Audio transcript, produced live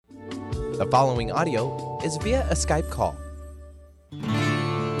The following audio is via a Skype call.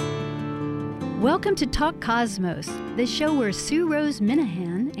 Welcome to Talk Cosmos, the show where Sue Rose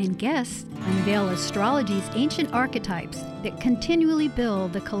Minahan and guests unveil astrology's ancient archetypes that continually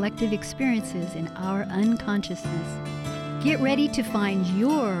build the collective experiences in our unconsciousness. Get ready to find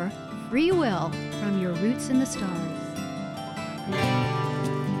your free will from your roots in the stars.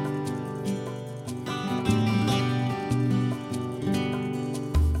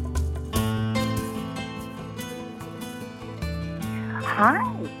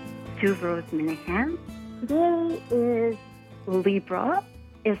 Hi, Sue Rose Minahan. Today is Libra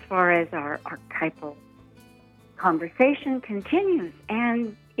as far as our archetypal conversation continues,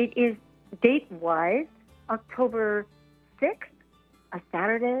 and it is date-wise October 6th, a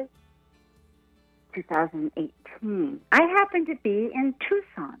Saturday, 2018. I happen to be in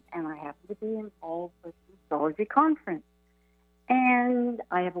Tucson, and I happen to be involved with the astrology conference. And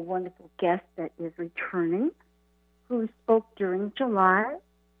I have a wonderful guest that is returning, who spoke during July,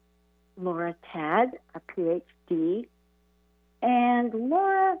 Laura Tad, a PhD. And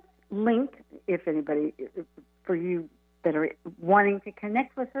Laura's link, if anybody, for you that are wanting to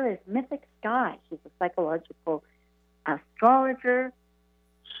connect with her, is Mythic Sky. She's a psychological astrologer.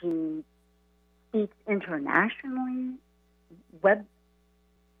 She speaks internationally.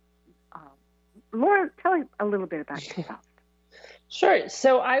 Laura, tell me a little bit about yourself. Sure.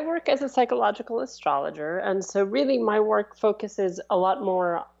 So I work as a psychological astrologer, and so really my work focuses a lot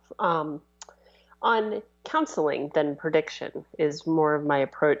more on counseling than prediction is more of my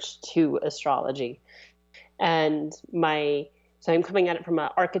approach to astrology. And so I'm coming at it from an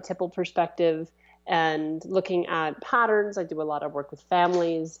archetypal perspective and looking at patterns. I do a lot of work with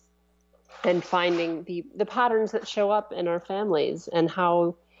families and finding the patterns that show up in our families and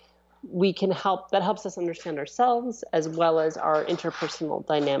how we can that helps us understand ourselves as well as our interpersonal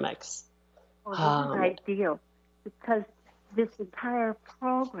dynamics. Well, this is ideal, because this entire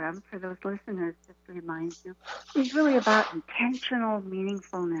program, for those listeners, just to remind you, is really about intentional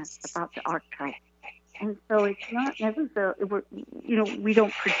meaningfulness, about the archetype. And so it's not necessarily, we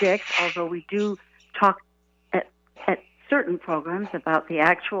don't predict, although we do talk at certain programs about the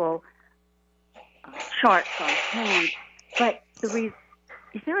actual charts on hand. But the reason,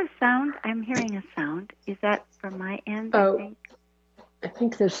 is there a sound? I'm hearing a sound. Is that from my end? I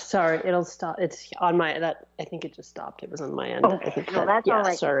think there's, sorry, it'll stop. It's on my, I think it just stopped. It was on my end. Oh, that's all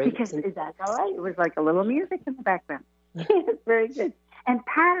right. Sorry. Because that's all right. It was like a little music in the background. It's very good. And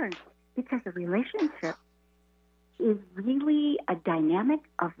patterns, because the relationship is really a dynamic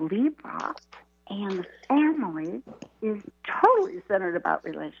of Libra, and the family is totally centered about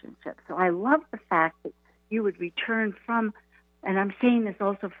relationships. So I love the fact that you would return from, and I'm saying this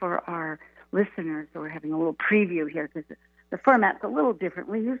also for our listeners, so we're having a little preview here because the format's a little different.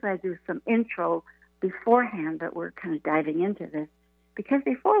 Usually I do some intro beforehand, but we're kind of diving into this. Because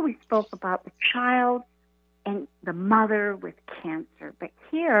before we spoke about the child and the mother with cancer, but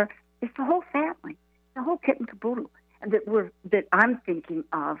here it's the whole family, the whole kit and caboodle, and that I'm thinking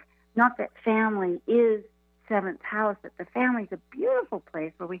of. Not that family is seventh house, but the family's a beautiful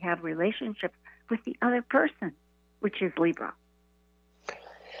place where we have relationships with the other person, which is Libra.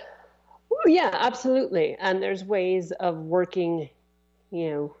 Yeah, absolutely. And there's ways of working,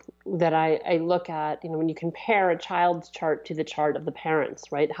 that I look at, when you compare a child's chart to the chart of the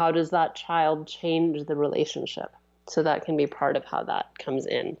parents, right? How does that child change the relationship? So that can be part of how that comes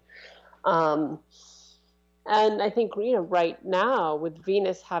in. And I think, right now with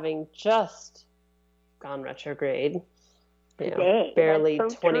Venus having just gone retrograde, Today, barely so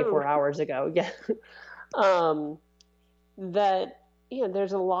 24 true. hours ago. Yeah. That,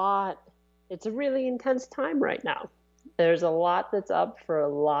 there's a lot. It's a really intense time right now. There's a lot that's up for a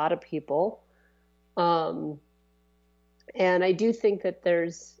lot of people. And I do think that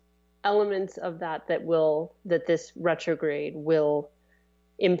there's elements of that this retrograde will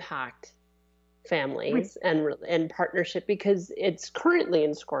impact families and partnership, because it's currently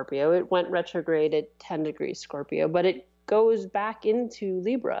in Scorpio. It went retrograde at 10 degrees Scorpio, but it goes back into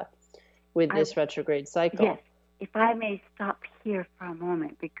Libra with this retrograde cycle. Yes. If I may stop here for a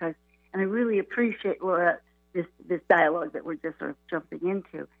moment, and I really appreciate, Laura, this dialogue that we're just sort of jumping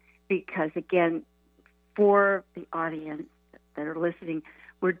into, because, again, for the audience that are listening,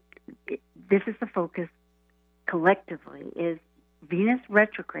 this is the focus collectively, is Venus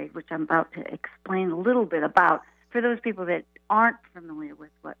retrograde, which I'm about to explain a little bit about for those people that aren't familiar with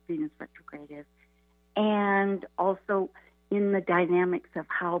what Venus retrograde is, and also in the dynamics of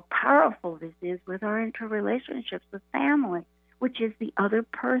how powerful this is with our interrelationships with family, which is the other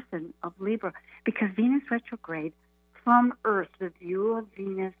person of Libra. Because Venus retrograde, from Earth, the view of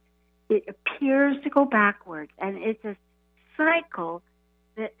Venus it appears to go backwards, and it's a cycle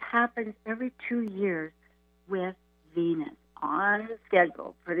that happens every 2 years with Venus on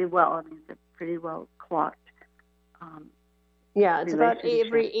schedule pretty well. I mean, it's a pretty well clocked. It's about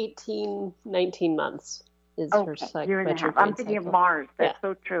every 18, 19 months is her year and a half. retrograde I'm thinking cycle. of Mars. That's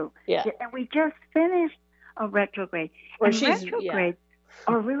so true. Yeah. And we just finished a retrograde. And retrogrades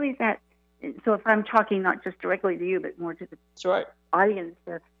are really that. So if I'm talking not just directly to you, but more to the audience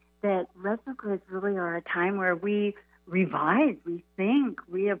there, that retrogrades really are a time where we revise, we think,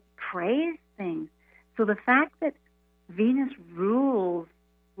 we appraise things. So the fact that Venus rules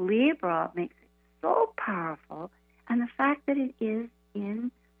Libra makes it so powerful, and the fact that it is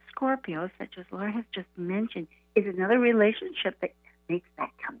in Scorpio, such as Laura has just mentioned, is another relationship that makes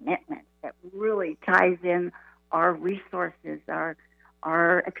that commitment, that really ties in our resources,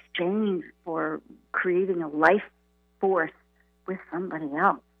 our exchange for creating a life force with somebody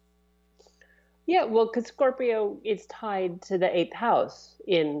else. Yeah, well, because Scorpio is tied to the 8th house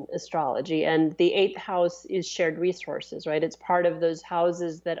in astrology, and the 8th house is shared resources, right? It's part of those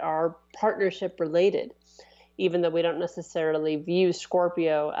houses that are partnership related, even though we don't necessarily view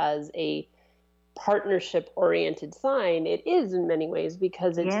Scorpio as a partnership-oriented sign. It is in many ways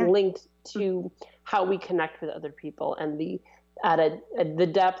because it's linked to how we connect with other people and the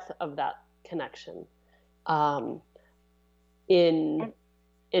depth of that connection in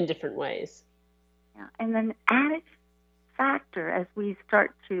different ways. Yeah. And then added factor as we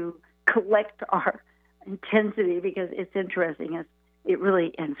start to collect our intensity, because it's interesting, as it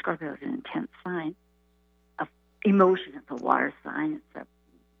really, and Scorpio is an intense sign of emotion. It's a water sign. It's a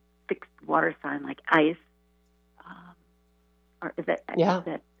fixed water sign like ice. Or that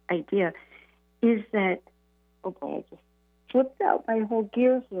idea is that, I just flipped out my whole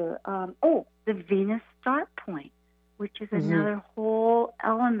gears here. The Venus start point, which is another whole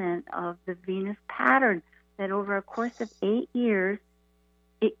element of the Venus pattern, that over a course of 8 years,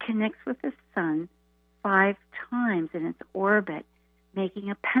 it connects with the sun 5 times in its orbit, making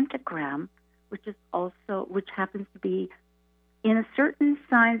a pentagram, which happens to be in a certain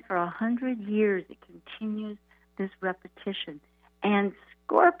sign for 100 years. It continues this repetition. And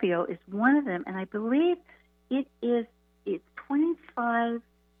Scorpio is one of them, and I believe it's 25,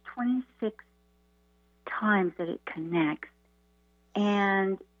 26 times that it connects,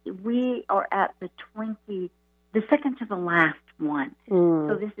 and we are at the second to the last one.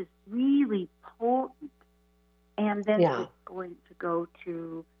 So this is really potent, and then it's going to go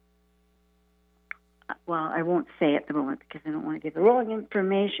to, I won't say at the moment because I don't want to give the wrong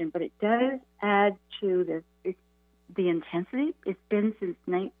information, but it does add to this. The intensity, it's been since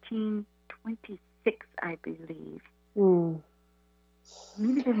 1926, I believe.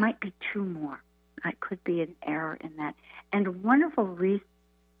 Maybe there might be 2 more. I could be an error in that. And a wonderful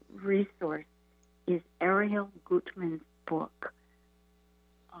resource is Ariel Gutman's book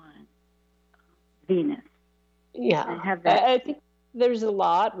on Venus. Yeah, I have that. I think there's a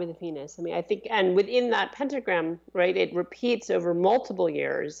lot with Venus. I mean, I think, and within that pentagram, right, it repeats over multiple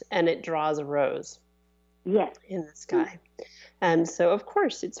years, and it draws a rose. Yes. In the sky. And so, of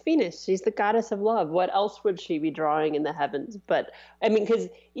course, it's Venus. She's the goddess of love. What else would she be drawing in the heavens? But, I mean, because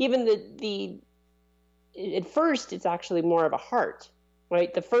even at first, it's actually more of a heart,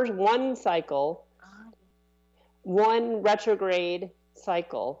 right? The first one cycle, one retrograde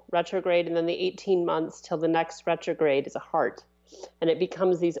cycle, and then the 18 months till the next retrograde is a heart. And it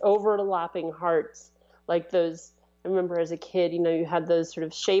becomes these overlapping hearts, like those. I remember as a kid, you had those sort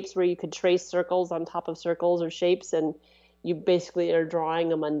of shapes where you could trace circles on top of circles or shapes, and you basically are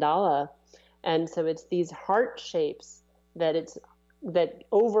drawing a mandala. And so it's these heart shapes that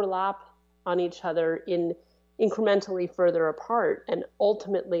overlap on each other in incrementally further apart, and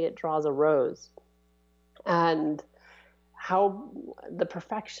ultimately it draws a rose. And how the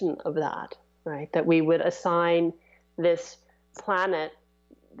perfection of that, right? That we would assign this planet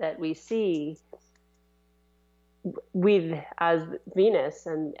that we see as Venus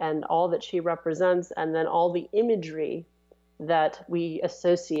and all that she represents, and then all the imagery that we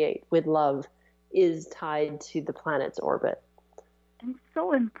associate with love is tied to the planet's orbit. And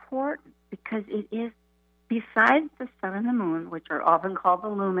so important, because it is, besides the sun and the moon, which are often called the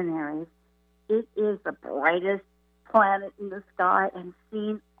luminaries, it is the brightest planet in the sky and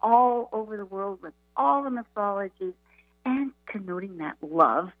seen all over the world with all the mythologies, and connoting that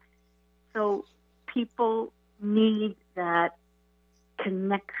love. So people need that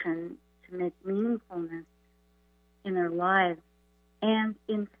connection to make meaningfulness in their lives. And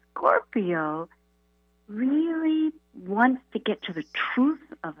in Scorpio, really wants to get to the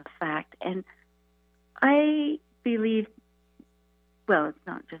truth of a fact. And I believe well, it's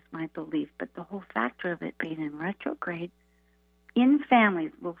not just my belief, but the whole factor of it being in retrograde, in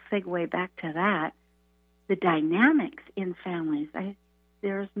families, we'll segue back to that, the dynamics in families.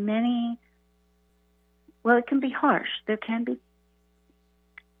 There's many, well, it can be harsh. There can be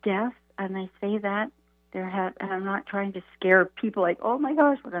death, and I say that, and I'm not trying to scare people like, oh my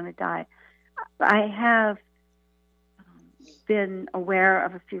gosh, we're going to die. I have been aware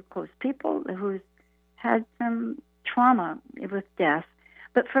of a few close people who's had some trauma with death.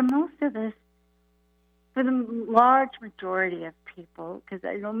 But for most of this, for the large majority of people, because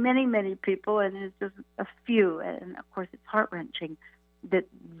I know many, many people, and there's just a few, and of course it's heart-wrenching that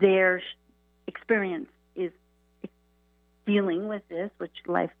their experience is dealing with this, which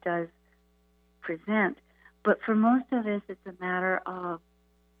life does present. But for most of us, it's a matter of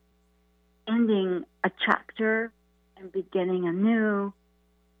ending a chapter and beginning a new,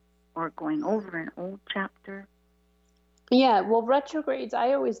 or going over an old chapter. Yeah, well, retrogrades,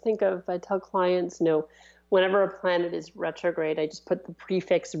 I tell clients, whenever a planet is retrograde, I just put the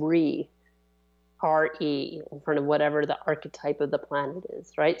prefix R-E, in front of whatever the archetype of the planet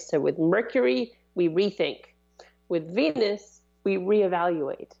is, right? So with Mercury, we rethink. With Venus, we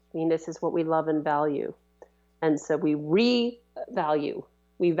reevaluate. Venus is what we love and value. And so we revalue.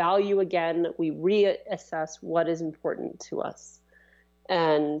 We value again, we reassess what is important to us.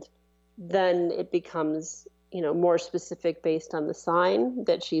 And then it becomes, more specific based on the sign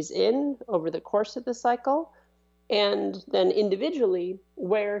that she's in over the course of the cycle. And then individually,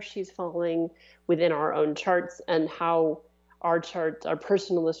 where she's falling within our own charts and how our charts, our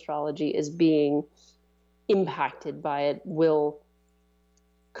personal astrology is being impacted by it will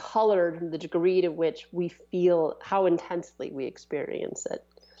color the degree to which we feel how intensely we experience it.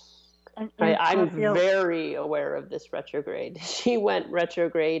 Right? I'm very aware of this retrograde. She went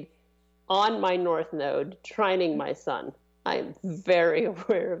retrograde on my North Node, trining my Sun. I'm very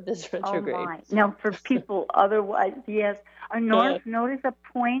aware of this retrograde. Oh my. Now, for people otherwise, yes, a North Node is a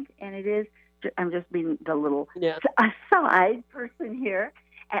point, and it is, I'm just being the little aside person here,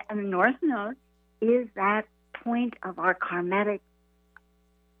 and the North Node is that point of our karmatic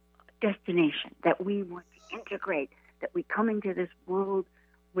destination that we want to integrate, that we come into this world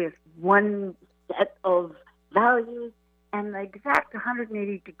with one set of values and the exact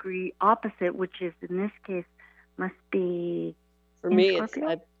 180-degree opposite, which is, in this case, must be for me,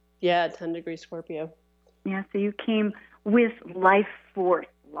 Scorpio? It's 10-degree Scorpio. Yeah, so you came with life force,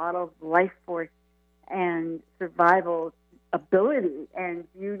 a lot of life force and survival ability, and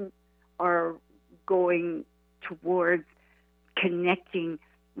you are going towards connecting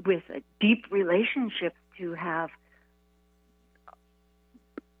with a deep relationship to have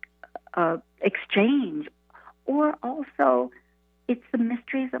exchange, or also it's the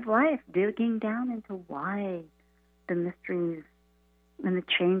mysteries of life, digging down into why the mysteries and the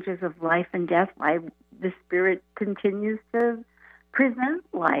changes of life and death, why the spirit continues to present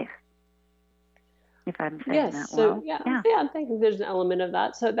life. If I'm saying that well. I think there's an element of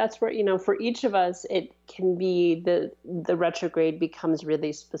that. So that's where, for each of us, it can be the retrograde becomes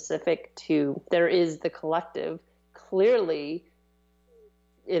really specific to, there is the collective. Clearly,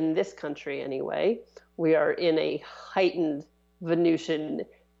 in this country anyway, we are in a heightened Venusian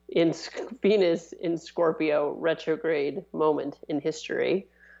Venus in Scorpio retrograde moment in history.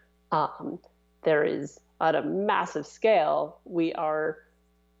 There is, at a massive scale, we are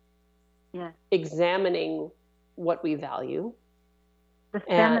examining what we value. The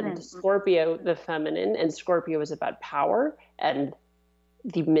feminine. And Scorpio, the feminine, and Scorpio is about power and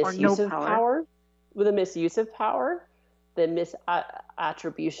the misuse of power, the misuse of power, the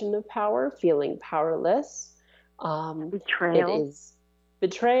misattribution of power, feeling powerless. Betrayal. It is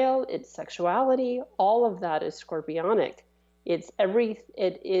betrayal, it's sexuality, all of that is scorpionic.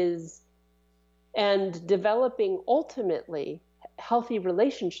 And developing ultimately healthy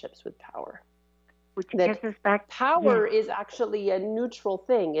relationships with power. Which gets us back. Power is actually a neutral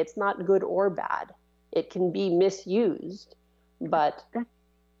thing. It's not good or bad. It can be misused, but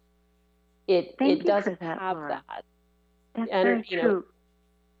it doesn't have Laura. that. That's very true.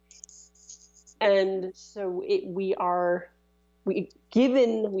 And so we are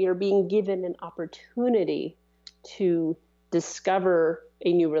being given an opportunity to discover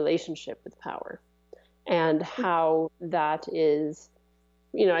a new relationship with power, and how that is,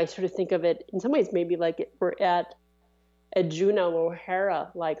 I sort of think of it in some ways maybe like we're at a Juno O'Hara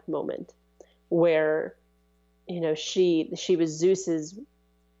like moment where, she was Zeus's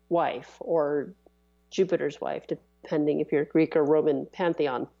wife or Jupiter's wife, depending if you're Greek or Roman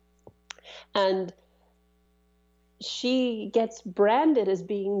pantheon. And she gets branded as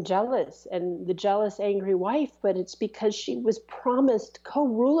being jealous and the jealous, angry wife, but it's because she was promised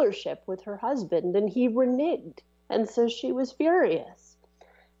co-rulership with her husband and he reneged. And so she was furious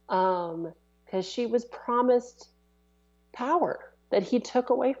because she was promised power that he took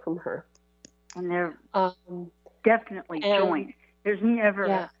away from her. And they're definitely joined. There's never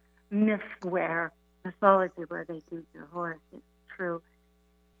a mythology where they do divorce. It's true.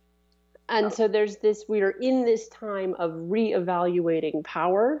 And so we are in this time of reevaluating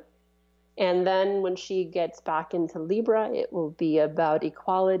power. And then when she gets back into Libra, it will be about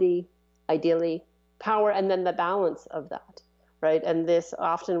equality, ideally, power, and then the balance of that, right? And this,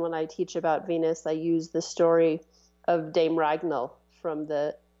 often when I teach about Venus, I use the story of Dame Ragnall from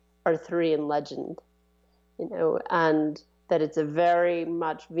the Arthurian legend, and that it's a very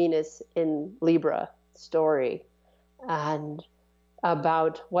much Venus in Libra story, and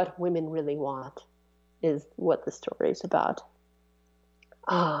about what women really want is what the story is about.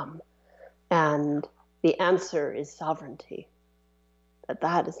 And the answer is sovereignty.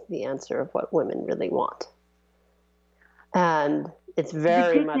 That is the answer of what women really want. And it's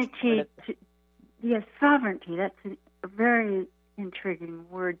very much... Yes, sovereignty, that's a very intriguing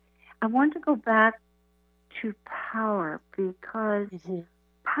word. I want to go back to power, because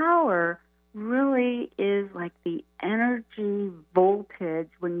power really is like the energy voltage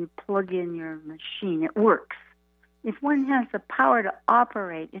when you plug in your machine. It works. If one has the power to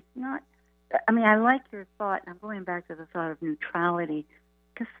operate, it's not... I mean, I like your thought, and I'm going back to the thought of neutrality,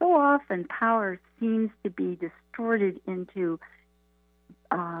 because so often power seems to be distorted into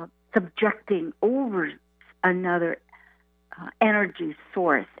subjecting over another energy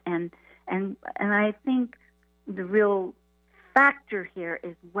source, and I think the real factor here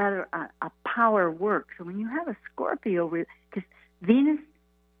is whether a power works. So when you have a Scorpio, because Venus,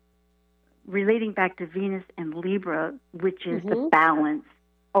 relating back to Venus and Libra, which is the balance,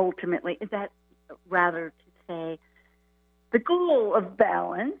 ultimately, is that rather to say the goal of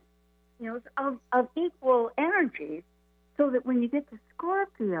balance, of equal energies, so that when you get to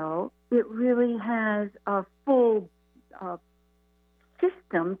Scorpio, it really has a full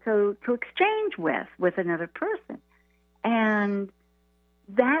system to exchange with another person. And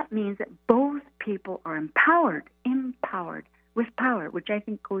that means that both people are empowered with power, which I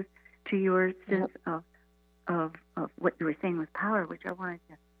think goes to your sense of what you were saying with power, which I wanted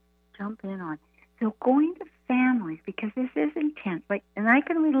to jump in on. So going to families, because this is intense, and I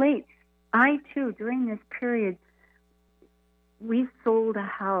can relate. I too, during this period, we sold a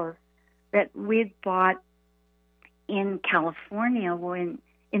house that we'd bought in California, in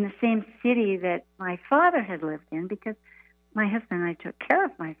the same city that my father had lived in, because my husband and I took care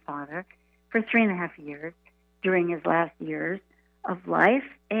of my father for 3.5 years during his last years of life,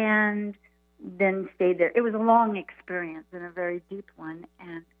 and then stayed there. It was a long experience and a very deep one,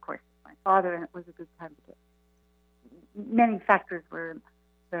 and of course, my father, and it was a good time to get. Many factors were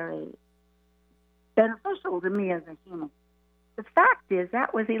very beneficial to me as a human. The fact is,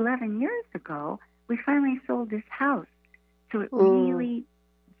 that was 11 years ago. We finally sold this house. So it really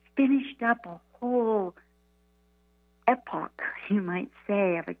finished up a whole epoch, you might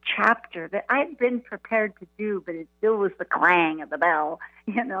say, of a chapter that I'd been prepared to do, but it still was the clang of the bell,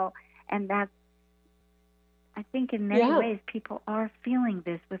 And that's, I think in many ways, people are feeling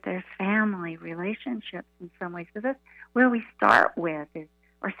this with their family relationships in some ways. Because that's where we start with, is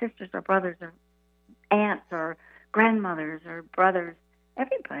our sisters or brothers or aunts or grandmothers or brothers,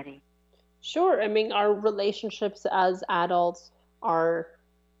 everybody. Sure. I mean, our relationships as adults are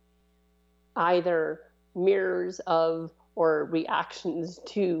either mirrors of or reactions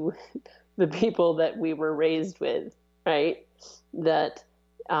to the people that we were raised with, right? That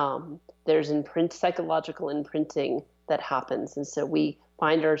there's psychological imprinting that happens. And so we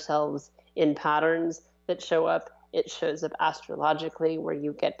find ourselves in patterns that show up. It shows up astrologically, where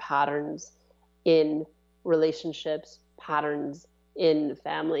you get patterns in relationships, patterns in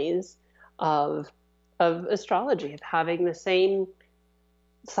families of astrology, of having the same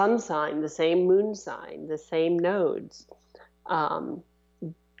sun sign, the same moon sign, the same nodes,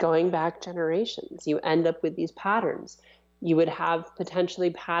 going back generations. You end up with these patterns. You would have potentially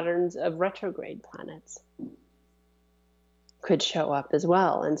patterns of retrograde planets could show up as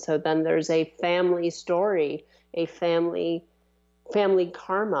well. And so then there's a family story, a family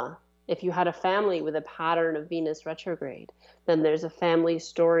karma. If you had a family with a pattern of Venus retrograde, then there's a family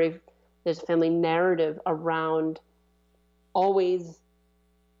story, there's a family narrative around always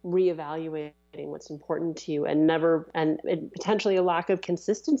reevaluating what's important to you, and potentially a lack of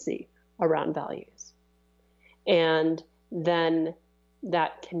consistency around values. And then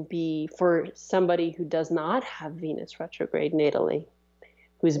that can be for somebody who does not have Venus retrograde natally,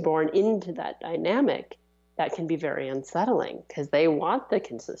 who's born into that dynamic. That can be very unsettling because they want the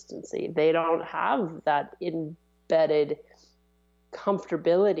consistency. They don't have that embedded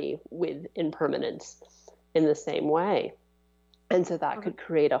comfortability with impermanence in the same way. And so that could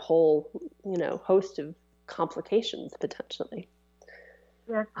create a whole, host of complications potentially.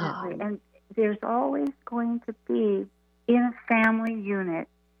 Definitely. And there's always going to be in a family unit,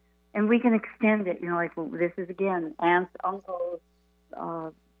 and we can extend it, this is again, aunts, uncles,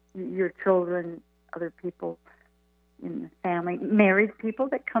 your children, other people in the family, married people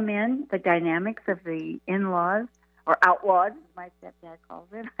that come in, the dynamics of the in-laws or outlaws, as my stepdad calls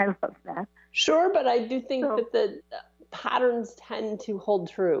it. I love that. Sure, but I do think that the patterns tend to hold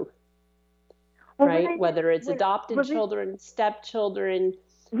true, right? Whether it's adopted children, stepchildren.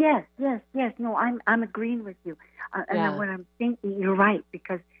 Yes. No, I'm agreeing with you. And then what I'm thinking, you're right,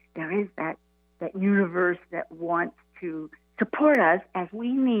 because there is that universe that wants to support us as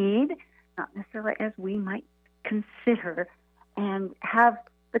we need, not necessarily as we might consider, and have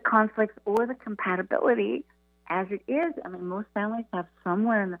the conflicts or the compatibility as it is. I mean, most families have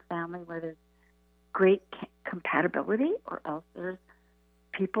somewhere in the family where there's great compatibility, or else there's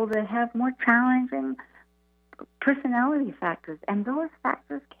people that have more challenging personality factors. And those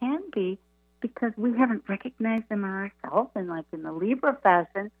factors can be because we haven't recognized them in ourselves. And like in the Libra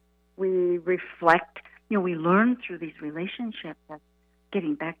fashion, we reflect, we learn through these relationships. That's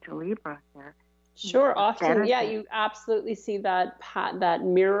getting back to Libra there. Sure, often, you absolutely see that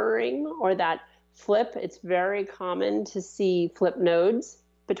mirroring or that flip. It's very common to see flip nodes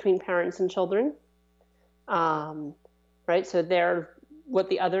between parents and children, right? So they're what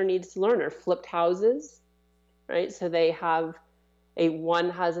the other needs to learn are flipped houses, right? So they have one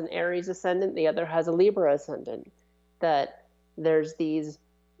has an Aries ascendant, the other has a Libra ascendant. That there's these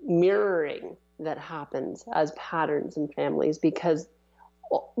mirroring that happens as patterns in families, because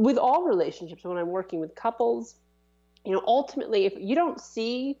with all relationships, when I'm working with couples, ultimately, if you don't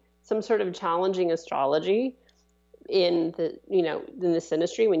see some sort of challenging astrology in in this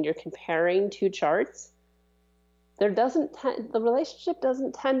industry, when you're comparing two charts, the relationship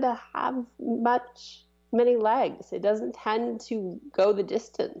doesn't tend to have many legs. It doesn't tend to go the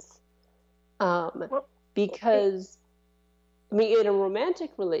distance, because in a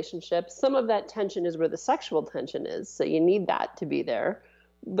romantic relationship, some of that tension is where the sexual tension is. So you need that to be there.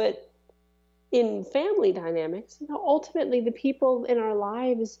 But in family dynamics, ultimately the people in our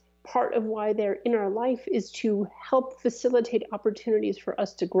lives, part of why they're in our life is to help facilitate opportunities for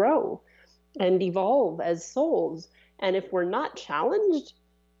us to grow and evolve as souls. And if we're not challenged,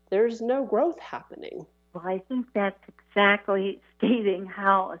 there's no growth happening. Well, I think that's exactly stating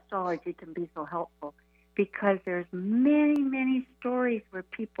how astrology can be so helpful, because there's many, many stories where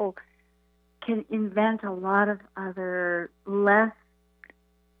people can invent a lot of other less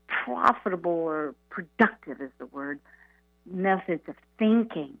profitable or productive is the word, methods of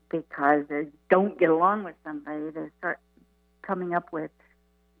thinking, because they don't get along with somebody. They start coming up with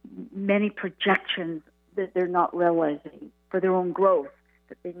many projections that they're not realizing for their own growth,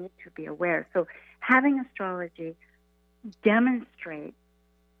 that they need to be aware. So having astrology demonstrate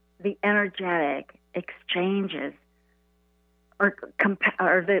the energetic exchanges or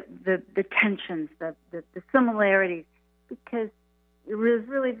the tensions, the similarities, because it was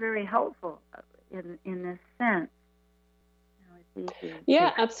really very helpful in this sense.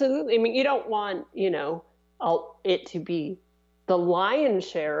 Yeah, absolutely. I mean, you don't want, it to be the lion's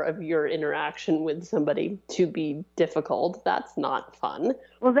share of your interaction with somebody to be difficult. That's not fun.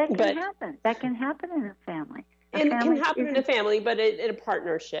 Well, that can happen. That can happen in a family. It can happen in a family, but in a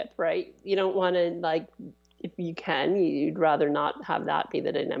partnership, right? You don't want to, if you can, you'd rather not have that be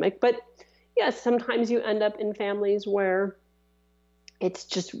the dynamic. But yes, sometimes you end up in families where it's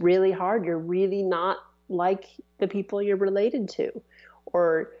just really hard. You're really not like the people you're related to,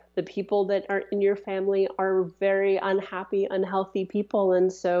 or the people that are in your family are very unhappy, unhealthy people.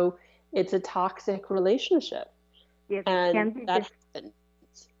 And so it's a toxic relationship. Yes, and that happens.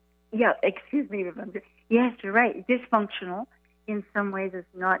 Yeah, excuse me. Yes, you're right. Dysfunctional in some ways is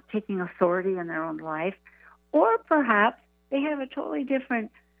not taking authority in their own life. Or perhaps they have a totally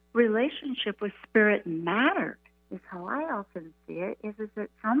different relationship with spirit and matter, is how I often see it, is that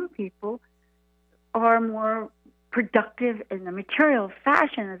some people are more productive in the material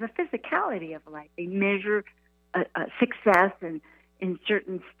fashion as a physicality of life. They measure success in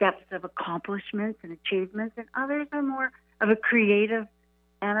certain steps of accomplishments and achievements, and others are more of a creative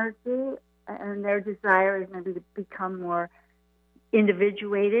energy, and their desire is maybe to become more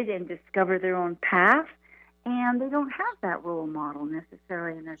individuated and discover their own path. and they don't have that role model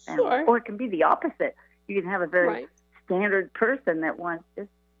necessarily in their family. Sure. Or it can be the opposite. You can have a very Right. standard person that wants just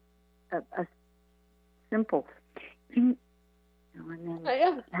a simple, and then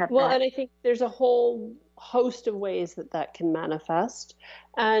Yeah. have Well, that. and I think there's a whole host of ways that can manifest.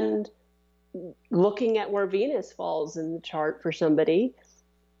 And looking at where Venus falls in the chart for somebody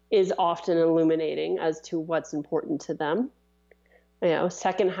is often illuminating as to what's important to them.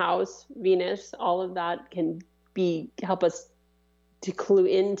 Second house, Venus, all of that can help us to clue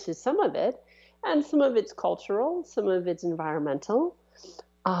into some of it. And some of it's cultural, some of it's environmental.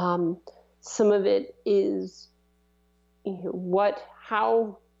 Some of it is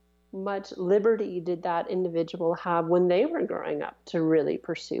how much liberty did that individual have when they were growing up to really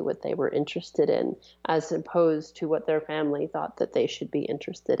pursue what they were interested in, as opposed to what their family thought that they should be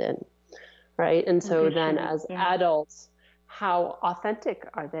interested in, right? And so then as adults, how authentic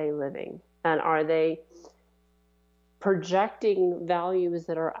are they living? And are they projecting values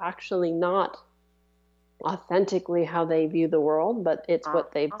that are actually not authentically how they view the world, but it's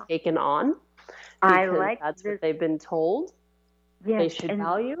what they've taken on because that's what they've been told they should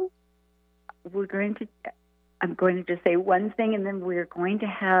value? I'm going to just say one thing, and then we're going to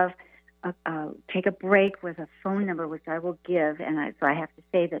have take a break with a phone number, which I will give. And so I have to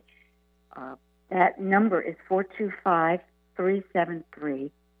say that that number is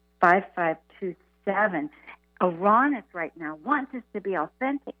 425-373-5527. Uranus right now wants us to be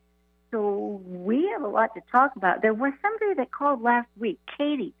authentic. So we have a lot to talk about. There was somebody that called last week,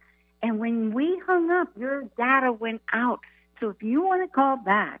 Katie, and when we hung up, your data went out. So if you want to call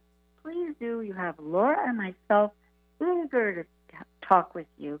back, please do. You have Laura and myself eager to talk with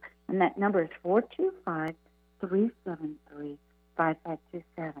you. And that number is 425-373-5527.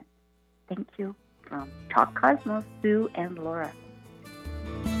 Thank you. From Talk Cosmos, Sue and Laura.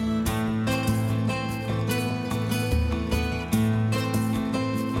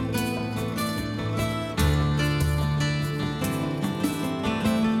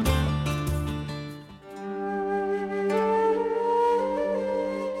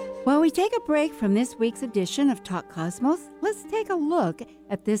 While we take a break from this week's edition of Talk Cosmos, let's take a look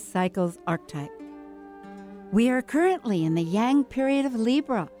at this cycle's archetype. We are currently in the Yang period of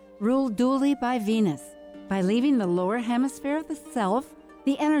Libra, ruled dually by Venus. By leaving the lower hemisphere of the self,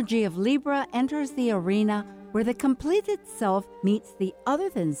 the energy of Libra enters the arena where the completed self meets the other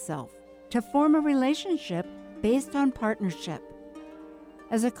than self to form a relationship based on partnership.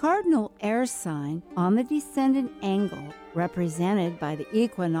 As a cardinal air sign on the descendant angle, represented by the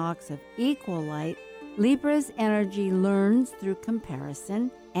equinox of equal light, Libra's energy learns through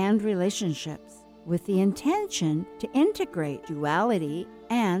comparison and relationships, with the intention to integrate duality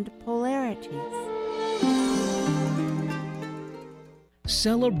and polarities.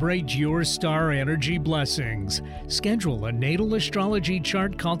 Celebrate your star energy blessings. Schedule a natal astrology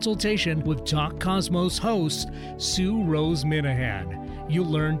chart consultation with Talk Cosmos host Sue Rose Minahan. You'll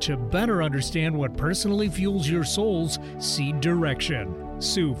learn to better understand what personally fuels your soul's seed direction.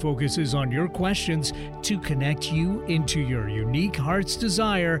 Sue focuses on your questions to connect you into your unique heart's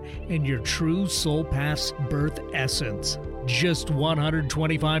desire and your true soul path's birth essence. Just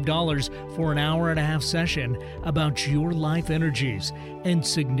 $125 for an hour-and-a-half session about your life energies and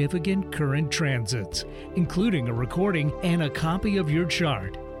significant current transits, including a recording and a copy of your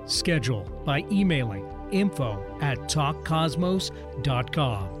chart. Schedule by emailing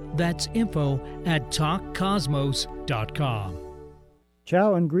info@talkcosmos.com. That's info@talkcosmos.com.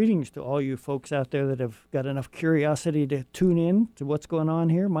 Ciao and greetings to all you folks out there that have got enough curiosity to tune in to what's going on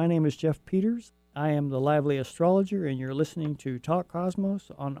here. My name is Jeff Peters. I am the Lively Astrologer, and you're listening to Talk Cosmos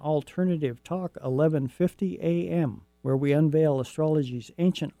on Alternative Talk 1150 AM, where we unveil astrology's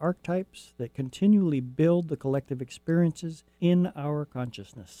ancient archetypes that continually build the collective experiences in our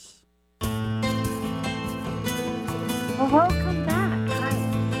consciousness. Well, welcome back. Hi,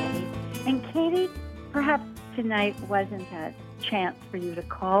 Katie. And Katie, perhaps tonight wasn't a chance for you to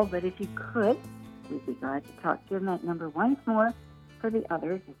call, but if you could, we'd be glad to talk to you. And that number once more for the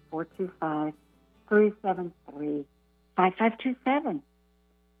others is 425-373-5527.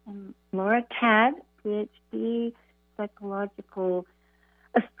 And Laura Tad, PhD, psychological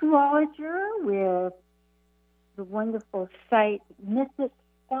astrologer with the wonderful site Mystic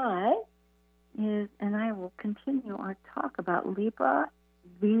Sky, and I will continue our talk about Libra,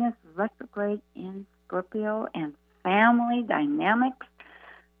 Venus retrograde in Scorpio, and family dynamics,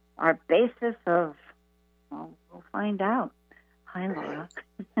 our basis of, well, we'll find out. Hi, Laura.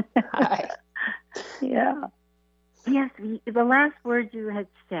 Hi. Yeah. Yes, the last word you had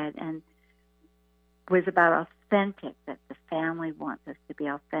said and was about authentic, that the family wants us to be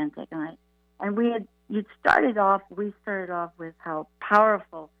authentic. And And we started off with how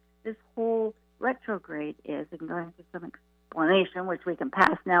powerful this whole retrograde is, and going into some explanation, which we can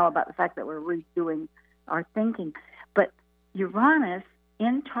pass now, about the fact that we're redoing our thinking. But Uranus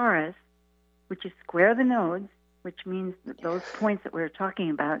in Taurus, which is square the nodes, which means that those points that we were talking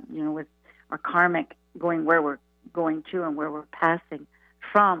about, with our karmic going where we're going to and where we're passing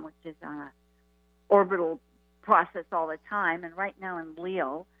from, which is on a orbital process all the time. And right now in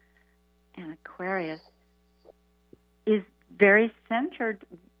Leo and Aquarius is very centered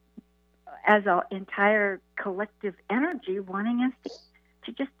as an entire collective energy, wanting us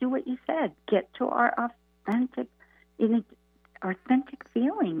to just do what you said, get to our authentic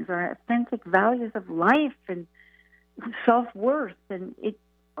feelings, our authentic values of life and self-worth and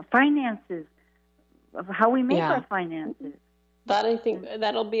finances, of how we make our finances. That, I think,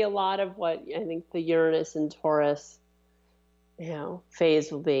 that'll be a lot of what I think the Uranus and Taurus,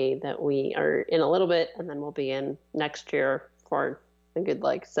 phase will be, that we are in a little bit, and then we'll be in next year for a good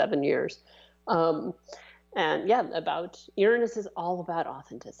 7 years. About Uranus is all about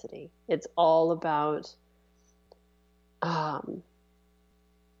authenticity. It's all about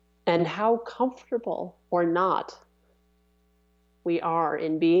and how comfortable or not we are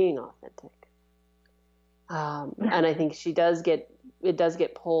in being authentic. And I think it does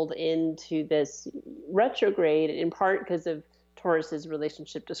get pulled into this retrograde, in part because of Taurus's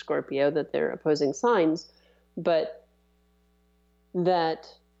relationship to Scorpio, that they're opposing signs, but that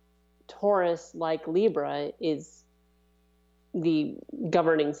Taurus, like Libra, is the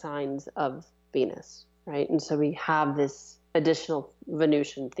governing signs of Venus, right? And so we have this additional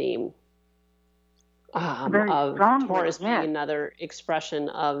Venusian theme of Taurus being another expression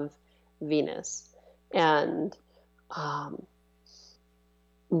of Venus. And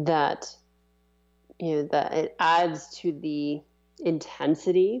that it adds to the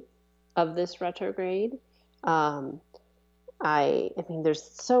intensity of this retrograde. I think there's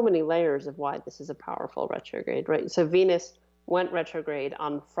so many layers of why this is a powerful retrograde, right? So Venus went retrograde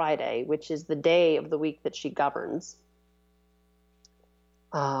on Friday, which is the day of the week that she governs.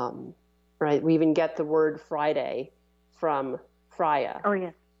 Right? We even get the word Friday from Freya. Oh,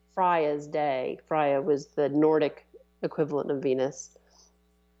 yes. Freya's day. Freya was the Nordic equivalent of Venus.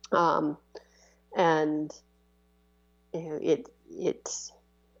 And it's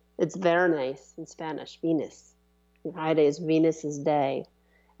Viernes in Spanish, Venus. Friday is Venus's day.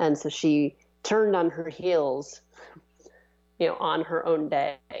 And so she turned on her heels, on her own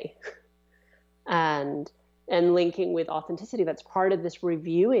day. And linking with authenticity, that's part of this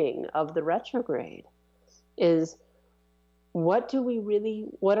reviewing of the retrograde, is what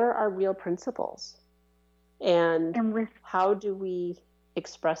are our real principles? And how do we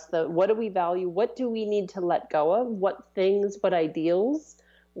express what do we value? What do we need to let go of? What things, what ideals,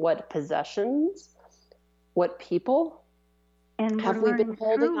 what possessions, what people have we been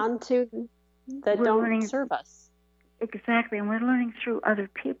holding on to that don't serve us? Exactly, and we're learning through other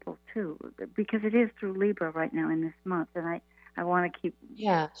people too, because it is through Libra right now in this month, and I want to keep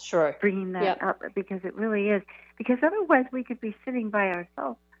bringing that up, because it really is. Because otherwise we could be sitting by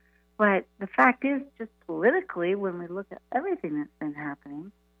ourselves. But the fact is, just politically, when we look at everything that's been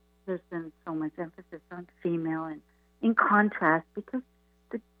happening, there's been so much emphasis on female, and in contrast, because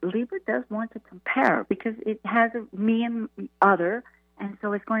the Libra does want to compare, because it has a me and other, and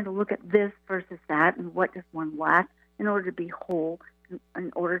so it's going to look at this versus that, and what does one lack in order to be whole,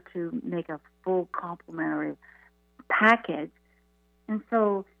 in order to make a full complementary package. And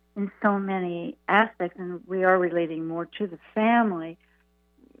so in so many aspects, and we are relating more to the family.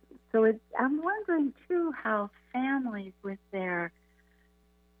 So I'm wondering, too, how families with there's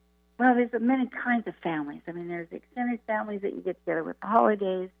many kinds of families. I mean, there's extended families that you get together with the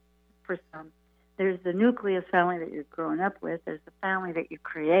holidays for some. There's the nucleus family that you're growing up with. There's the family that you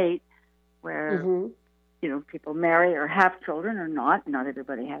create where, people marry or have children or not. Not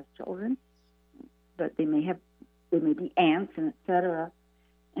everybody has children, but they may be aunts and et cetera.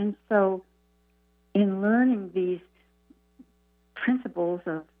 And so in learning these principles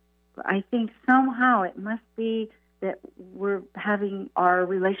of, I think somehow it must be that we're having our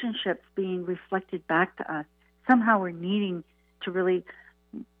relationships being reflected back to us. Somehow we're needing to really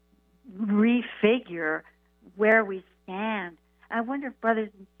refigure where we stand. I wonder if brothers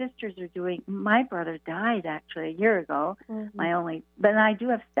and sisters are doing. My brother died actually a year ago. Mm-hmm. But I do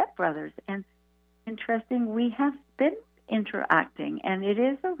have stepbrothers, and interesting, we have been interacting, and it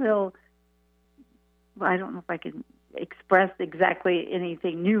is a real. I don't know if I can express exactly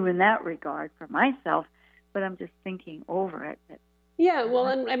anything new in that regard for myself, but I'm just thinking over it. Yeah, well,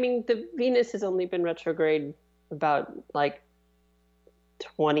 and I mean, the Venus has only been retrograde about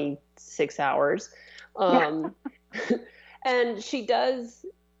 26 hours. And she does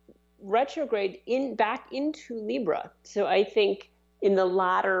retrograde back into Libra. So I think in the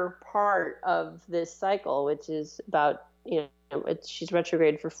latter part of this cycle, which is about, she's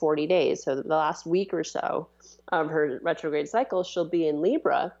retrograde for 40 days. So the last week or so of her retrograde cycle, she'll be in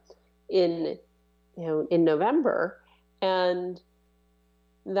Libra in November. And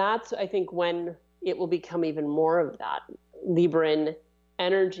that's, I think, when it will become even more of that Libran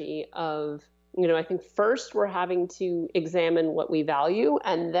energy of, I think first we're having to examine what we value,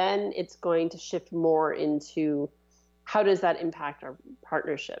 and then it's going to shift more into how does that impact our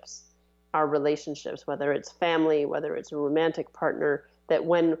partnerships, our relationships, whether it's family, whether it's a romantic partner, that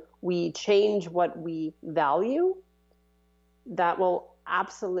when we change what we value, that will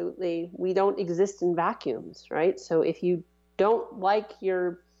absolutely, we don't exist in vacuums, right? So if you don't like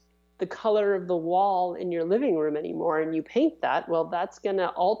the color of the wall in your living room anymore and you paint that, well, that's going to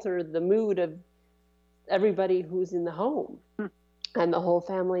alter the mood of everybody who's in the home and the whole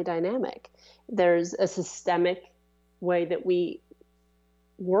family dynamic. There's a systemic way that we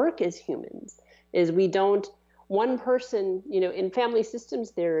work as humans, is we don't, one person, in family systems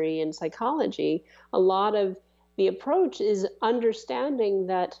theory and psychology, a lot of the approach is understanding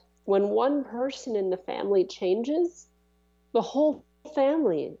that when one person in the family changes, the whole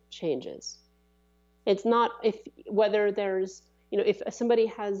family changes. It's not whether there's, if somebody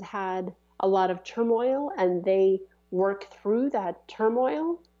has had a lot of turmoil and they work through that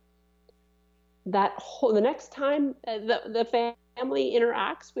turmoil, the next time the family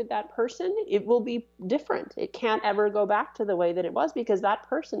interacts with that person, it will be different. It can't ever go back to the way that it was because that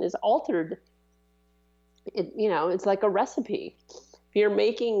person is altered. It's like a recipe. If you're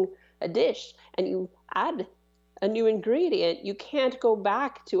making a dish and you add a new ingredient, you can't go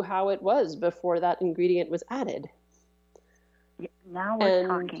back to how it was before that ingredient was added. Now we're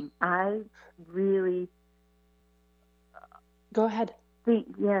talking. I really... Go ahead.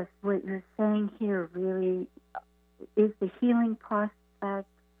 Think, yes, what you're saying here really is the healing process,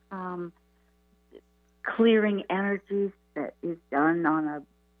 clearing energies that is done on a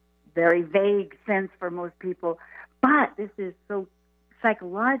very vague sense for most people. But this is so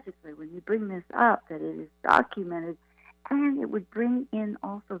psychologically, when you bring this up, that it is documented, and it would bring in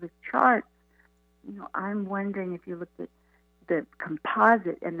also the charts. I'm wondering if you looked at the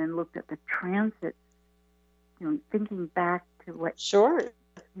composite and then looked at the transits, thinking back to what... Sure.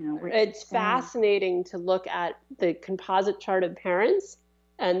 It's fascinating to look at the composite chart of parents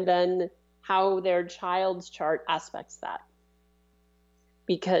and then how their child's chart aspects that.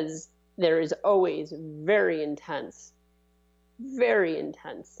 Because there is always very intense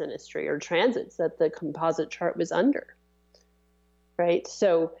synastry or transits that the composite chart was under, right?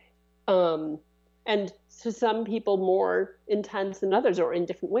 So, and to some people more intense than others or in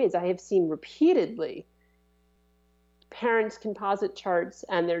different ways. I have seen repeatedly parents' composite charts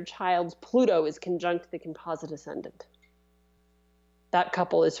and their child's Pluto is conjunct the composite ascendant. That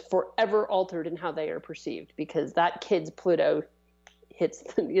couple is forever altered in how they are perceived because that kid's Pluto hits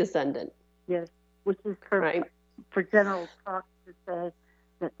the ascendant. Yes, which is for general talk to say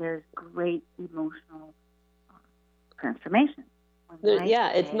that there's great emotional transformation.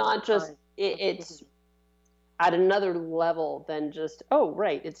 It's not just, it's at another level than just,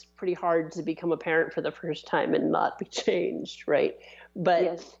 it's pretty hard to become a parent for the first time and not be changed, right?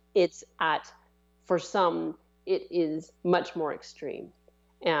 But it's for some, it is much more extreme.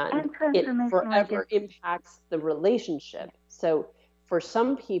 And it forever impacts the relationship. So for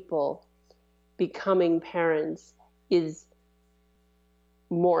some people, becoming parents is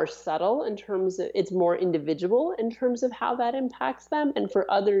more subtle in terms of, it's more individual in terms of how that impacts them. And for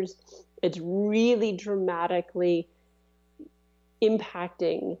others, it's really dramatically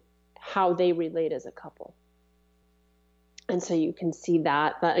impacting how they relate as a couple. And so you can see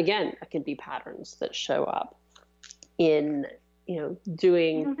that again, that can be patterns that show up in,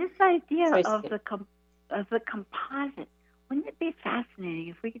 doing. This idea of the composite, wouldn't it be fascinating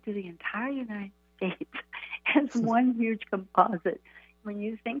if we could do the entire United States as one huge composite when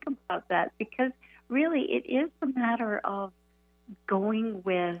you think about that? Because really it is a matter of going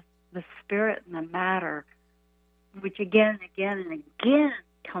with the spirit and the matter, which again and again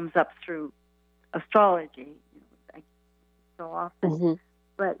comes up through astrology so often. Mm-hmm.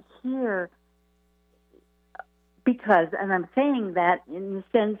 But here, because, and I'm saying that in the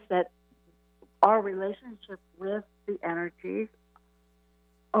sense that our relationship with the energies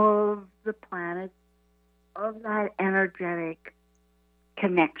of the planet, of that energetic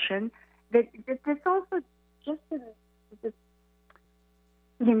connection, that that's also just the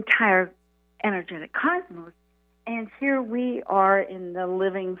entire energetic cosmos, And here we are in the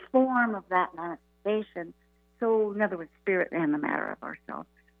living form of that manifestation. So, in other words, spirit and the matter of ourselves.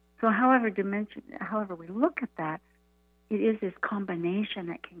 So, however we look at that, it is this combination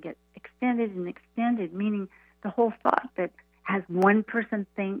that can get extended and extended, meaning the whole thought that as one person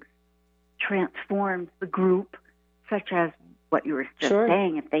thinks transforms the group, such as what you were just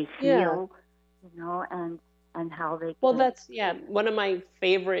saying, if they heal, and how they can. Well, that's, one of my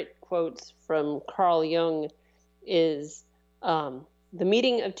favorite quotes from Carl Jung is, the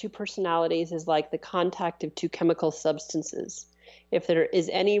meeting of two personalities is like the contact of two chemical substances. If there is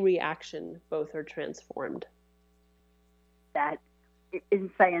any reaction, both are transformed. That, in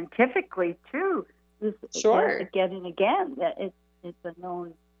scientifically, too, again and again, that it's a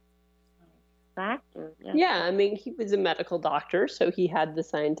known factor. Yeah, I mean, he was a medical doctor, so he had the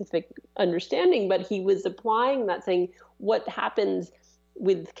scientific understanding, but he was applying that, saying what happens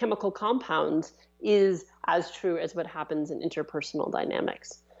with chemical compounds is as true as what happens in interpersonal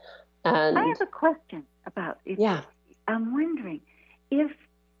dynamics. And I have a question about it. Yeah. I'm wondering if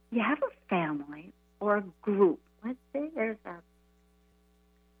you have a family or a group, let's say there's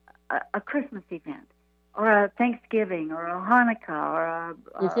a Christmas event or a Thanksgiving or a Hanukkah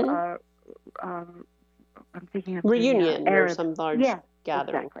or I'm thinking of reunion the, or some large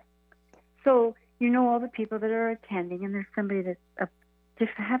gathering. Exactly. So you know all the people that are attending, and there's somebody that's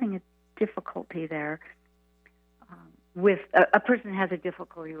just having a difficulty there with a person has a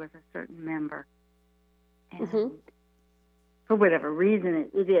difficulty with a certain member, and for whatever reason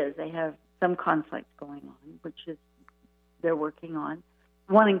it is, they have some conflict going on, which is they're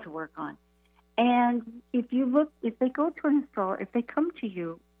wanting to work on. And if they go to an astrologer, if they come to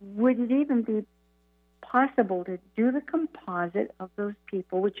you, would it even be possible to do the composite of those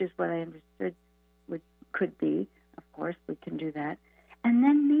people, which is what I understood could be? Of course, we can do that. And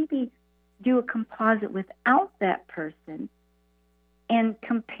then maybe do a composite without that person and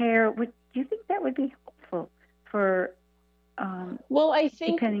compare. Do you think that would be helpful for? Well, I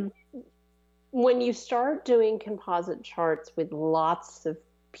think when you start doing composite charts with lots of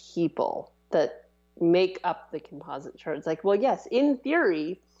people that make up the composite charts, like, well, yes, in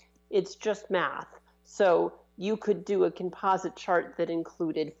theory, it's just math. So you could do a composite chart that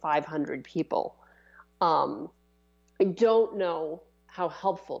included 500 people. I don't know how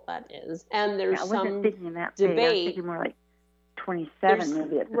helpful that is. And there's some debate. I was thinking more like 27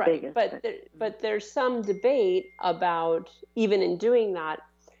 maybe at the biggest. But there's some debate about, even in doing that,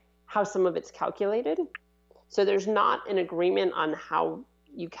 how some of it's calculated. So there's not an agreement on how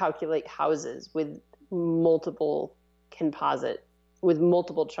you calculate houses with multiple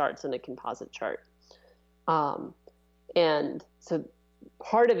charts in a composite chart. And so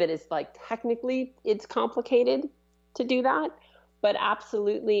part of it is like technically it's complicated to do that, but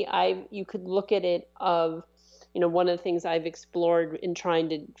absolutely you could look at it of, one of the things I've explored in trying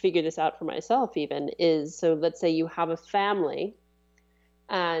to figure this out for myself even is, so let's say you have a family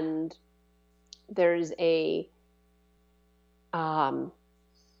and there's it's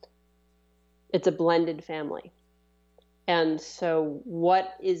a blended family. And so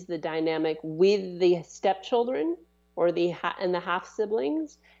what is the dynamic with the stepchildren or the half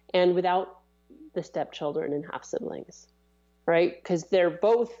siblings and without the stepchildren and half siblings, right? Because they're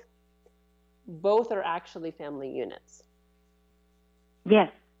both are actually family units.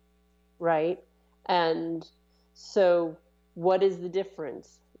 Yes. Right? And so what is the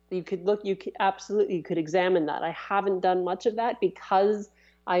difference? You could examine that. I haven't done much of that because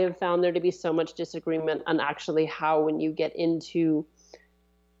I have found there to be so much disagreement on actually how, when you get into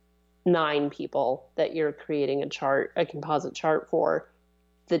 9 people that you're creating a composite chart for,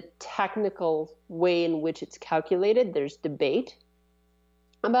 the technical way in which it's calculated, there's debate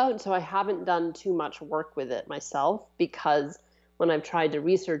about. So I haven't done too much work with it myself, because when I've tried to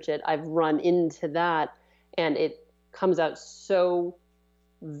research it, I've run into that, and it comes out so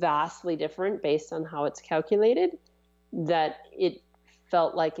vastly different based on how it's calculated that it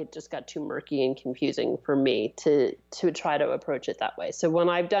felt like it just got too murky and confusing for me to try to approach it that way. So when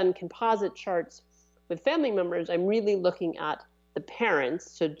I've done composite charts with family members, I'm really looking at the parents,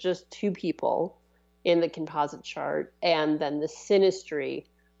 so just 2 people in the composite chart, and then the synastry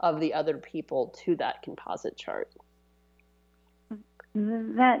of the other people to that composite chart.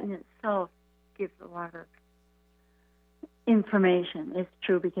 That in itself gives a lot of information. It's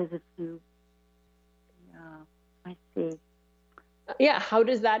true, because if you, I see. Yeah, how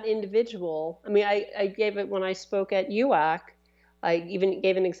does that individual, I gave it when I spoke at UAC, I even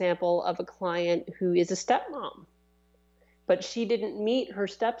gave an example of a client who is a stepmom, but she didn't meet her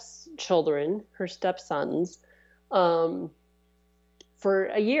stepchildren, her stepsons, for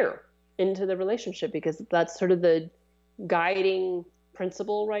a year. into the relationship, because that's sort of the guiding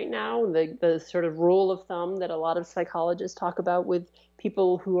principle right now, the sort of rule of thumb that a lot of psychologists talk about with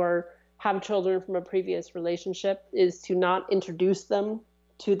people who have children from a previous relationship, is to not introduce them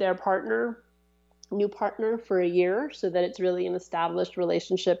to their new partner for a year, so that it's really an established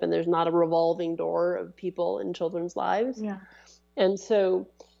relationship and there's not a revolving door of people in children's lives. Yeah. And so,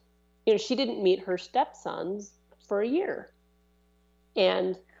 she didn't meet her stepsons for a year.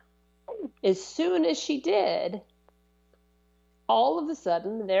 And as soon as she did, all of a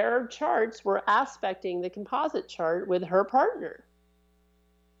sudden their charts were aspecting the composite chart with her partner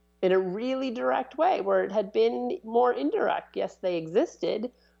in a really direct way, where it had been more indirect. Yes, they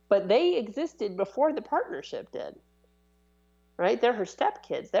existed, but they existed before the partnership did, right? They're her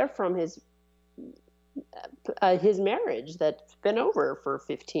stepkids. They're from his marriage that's been over for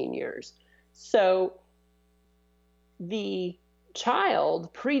 15 years. So the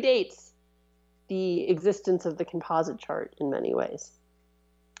child predates the existence of the composite chart in many ways.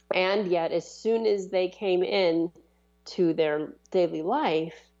 And yet, as soon as they came in to their daily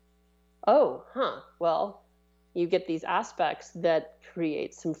life, well, you get these aspects that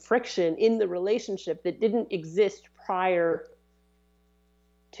create some friction in the relationship that didn't exist prior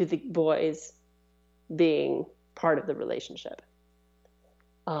to the boys being part of the relationship.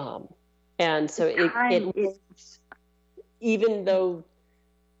 And so it even though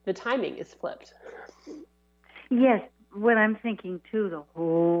the timing is flipped. Yes, what I'm thinking too, the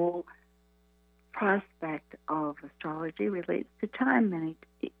whole prospect of astrology relates to time, and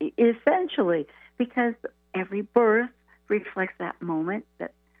essentially, because every birth reflects that moment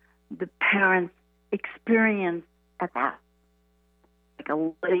that the parents experience at that, like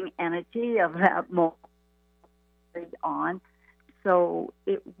a living energy of that moment on. So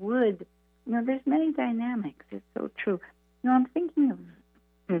it would, there's many dynamics. It's so true. I'm thinking of,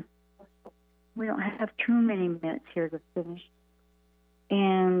 we don't have too many minutes here to finish,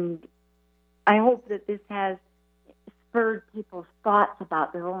 and I hope that this has spurred people's thoughts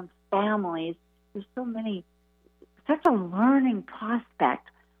about their own families. There's such a learning prospect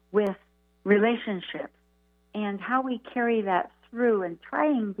with relationships and how we carry that through and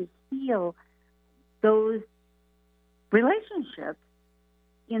trying to heal those relationships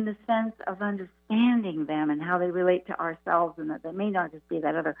in the sense of understanding them and how they relate to ourselves, and that they may not just be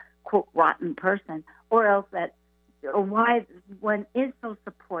that other, quote, rotten person, or else or why one is so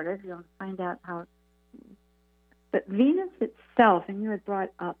supportive, find out how. But Venus itself, and you had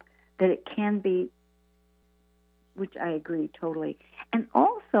brought up that it can be, which I agree totally, and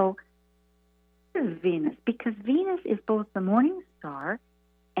also Venus, because Venus is both the morning star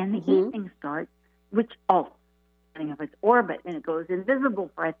and the evening star, which also of its orbit, and it goes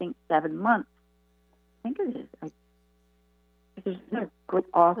invisible for, I think, 7 months. I think it is. There's a good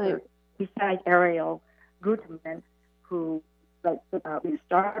author besides Ariel Guterman who writes about the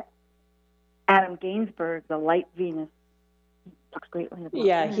star. Adam Gainsbourg, The Light Venus, talks greatly about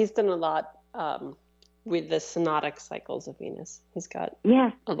Venus. He's done a lot with the synodic cycles of Venus. He's got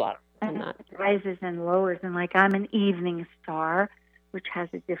a lot on that. Rises and lowers, and like I'm an evening star, which has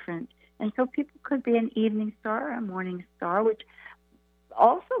a different. And so people could be an evening star, a morning star, which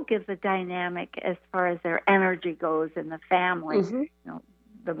also gives a dynamic as far as their energy goes in the family. Mm-hmm.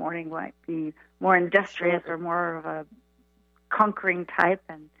 The morning might be more industrious or more of a conquering type,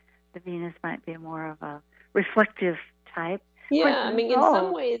 and the Venus might be more of a reflective type. Yeah, in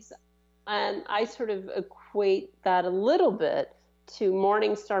some ways, and I sort of equate that a little bit to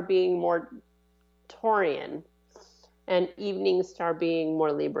morning star being more Taurian and evening star being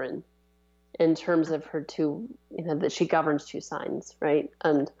more Libran, in terms of her two, that she governs two signs, right?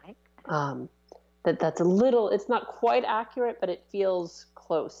 And that's a little, it's not quite accurate, but it feels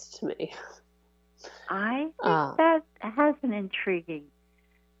close to me. I think that has an intriguing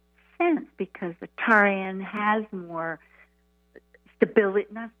sense, because the Taurian has more stability,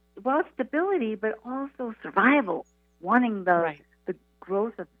 stability, but also survival, wanting the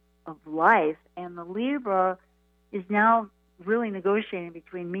growth of life. And the Libra is now really negotiating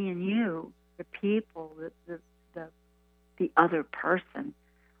between me and you, the people, the other person,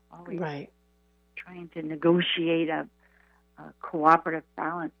 always trying to negotiate a cooperative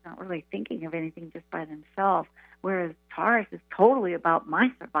balance, not really thinking of anything just by themselves. Whereas Taurus is totally about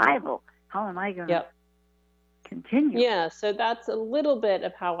my survival. How am I going to continue? Yeah, so that's a little bit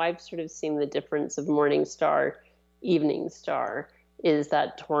of how I've sort of seen the difference of morning star, evening star, is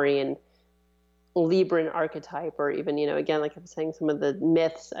that Taurian Libran archetype, or even, again, like I'm saying, some of the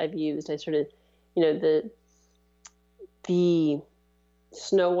myths I've used, I sort of, the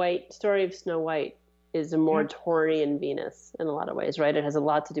Snow White, story of Snow White, is a more Taurian Venus in a lot of ways, right? It has a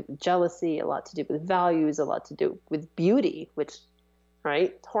lot to do with jealousy, a lot to do with values, a lot to do with beauty, which,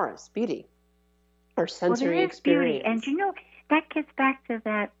 right? Taurus, beauty, or sensory experience. Beauty. And that gets back to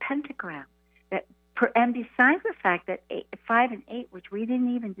that pentagram. And besides the fact that 5 and 8, which we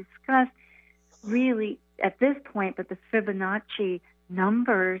didn't even discuss really at this point, but the Fibonacci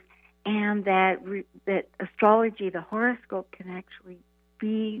numbers, and that astrology, the horoscope, can actually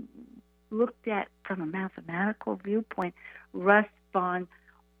be looked at from a mathematical viewpoint. Russ von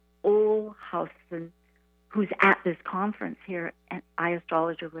Ohlhausen, who's at this conference here at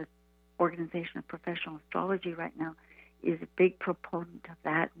iAstrologer with Organization of Professional Astrology right now, is a big proponent of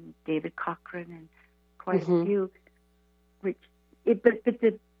that, and David Cochran and quite a few, which is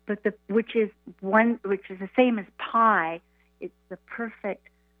the same as pi. It's the perfect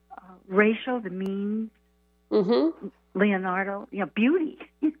ratio, the means. Leonardo, beauty.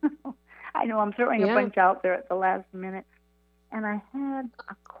 I know I'm throwing a bunch out there at the last minute. And I had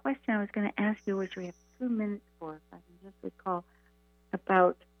a question I was going to ask you, which we have 2 minutes for, if I can just recall,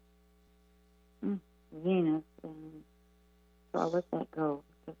 about Venus. And so I'll let that go.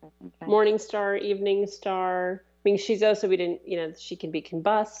 Morning star, evening star. I mean, she's also, she can be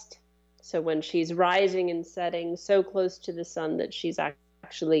combust. So when she's rising and setting so close to the sun that she's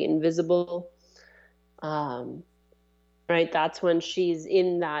actually invisible, right? That's when she's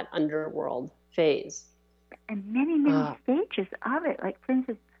in that underworld phase. And many stages of it. Like, for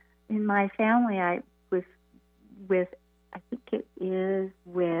instance, in my family, I was with, I think it is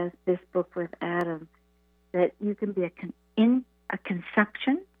with this book with Adam, that you can be in a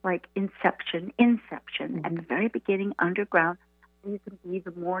conception, like inception, at the very beginning, underground. And you can be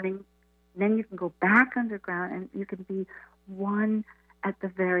the morning, then you can go back underground, and you can be one at the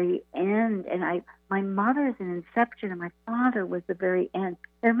very end. And my mother is an inception, and my father was the very end.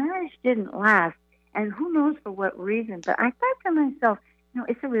 Their marriage didn't last, and who knows for what reason. But I thought to myself,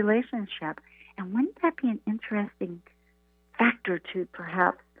 it's a relationship, and wouldn't that be an interesting factor to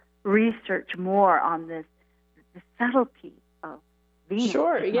perhaps research more on the subtlety of Venus?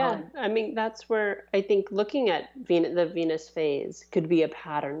 Sure, yeah. I mean, that's where I think looking at the Venus phase could be a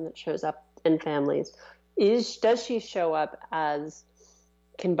pattern that shows up in families. Does she show up as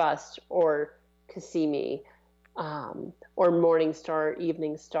combust or Cassimi, or morning star,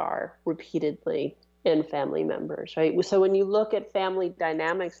 evening star repeatedly in family members, right? So when you look at family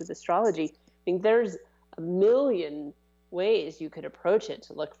dynamics with astrology, I think there's a million ways you could approach it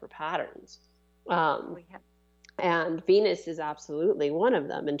to look for patterns. And Venus is absolutely one of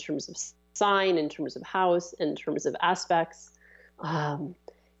them in terms of sign, in terms of house, in terms of aspects,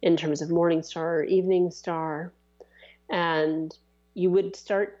 in terms of morning star or evening star. And you would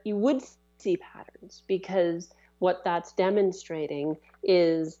see patterns, because what that's demonstrating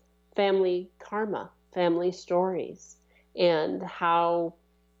is family karma, family stories, and how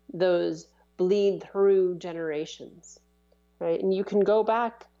those bleed through generations, right? And you can go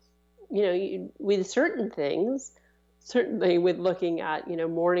back, with certain things, certainly with looking at,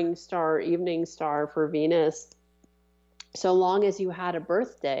 morning star, evening star for Venus, so long as you had a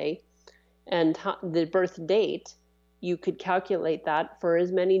birthday and the birth date, you could calculate that for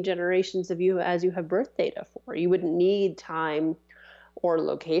as many generations of you as you have birth data for. You wouldn't need time or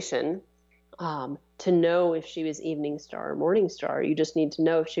location to know if she was evening star or morning star. You just need to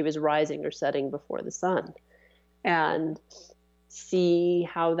know if she was rising or setting before the sun, and see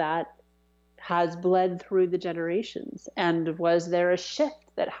how that has bled through the generations. And was there a shift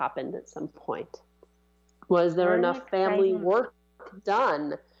that happened at some point? Was there enough family work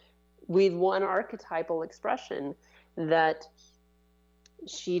done with one archetypal expression that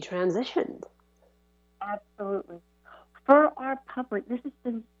she transitioned? Absolutely. For our public, this has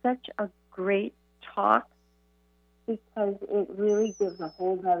been such a great talk, because it really gives a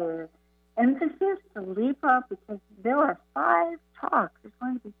whole other emphasis to Libra, because there are 5 talks. There's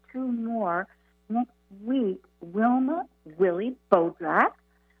going to be 2 more next week. Willie Bodrak,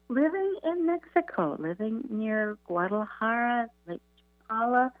 living in Mexico, living near Guadalajara, Lake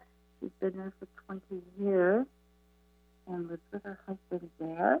Chapala. She's been there for 20 years and lives with her husband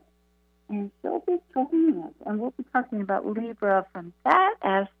there. And she'll be joining us, and we'll be talking about Libra from that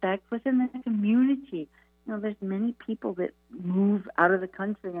aspect within the community. There's many people that move out of the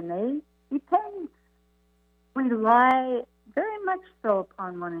country, and they rely very much so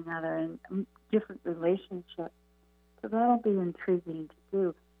upon one another in different relationships. So that'll be intriguing to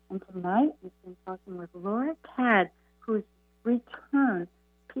do. And tonight we've been talking with Laura Cadd, who's returned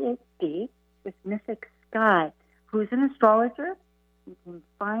PhD with Mythic Sky, who's an astrologer. You can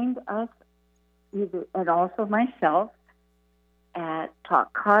find us and also myself at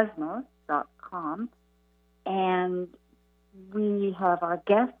talkcosmos.com. And we have our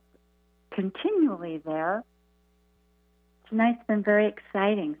guests continually there. Tonight's been very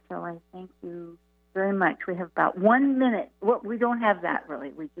exciting, so I thank you very much. We have about 1 minute. Well, we don't have that,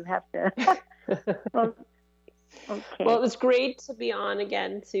 really. We do have to. Well, okay. Well, it was great to be on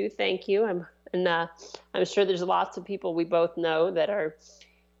again, Sue. Thank you. I'm sure there's lots of people we both know that are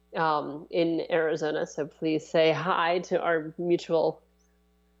in Arizona, so please say hi to our mutual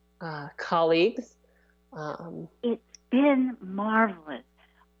colleagues. It's been marvelous.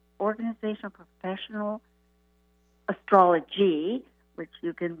 Organizational professional astrology, which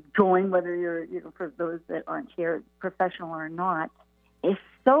you can join whether you're, for those that aren't here, professional or not, is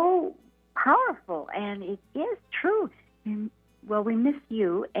so powerful, and it is true. And, well, we miss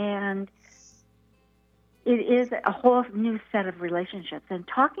you, and it is a whole new set of relationships. And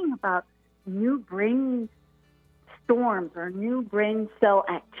talking about new brain storms or new brain cell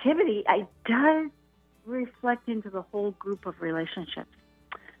activity, it does reflect into the whole group of relationships.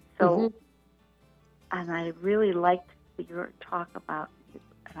 So, and I really liked your talk about,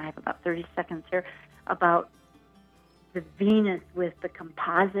 and I have about 30 seconds here, about the Venus with the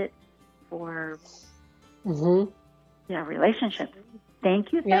composite for relationships.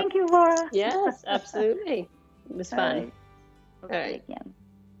 Thank you, Laura. Yes, absolutely. It was fun. All right. Again.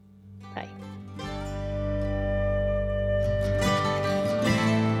 Bye.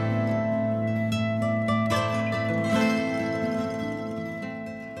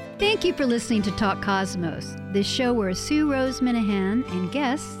 Thank you for listening to Talk Cosmos, the show where Sue Rose Minahan and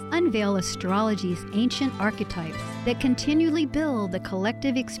guests unveil astrology's ancient archetypes that continually build the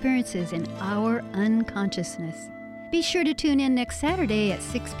collective experiences in our unconsciousness. Be sure to tune in next Saturday at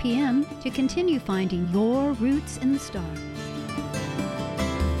 6 p.m. to continue finding your roots in the stars.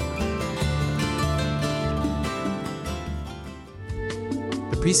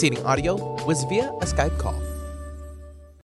 The preceding audio was via a Skype call.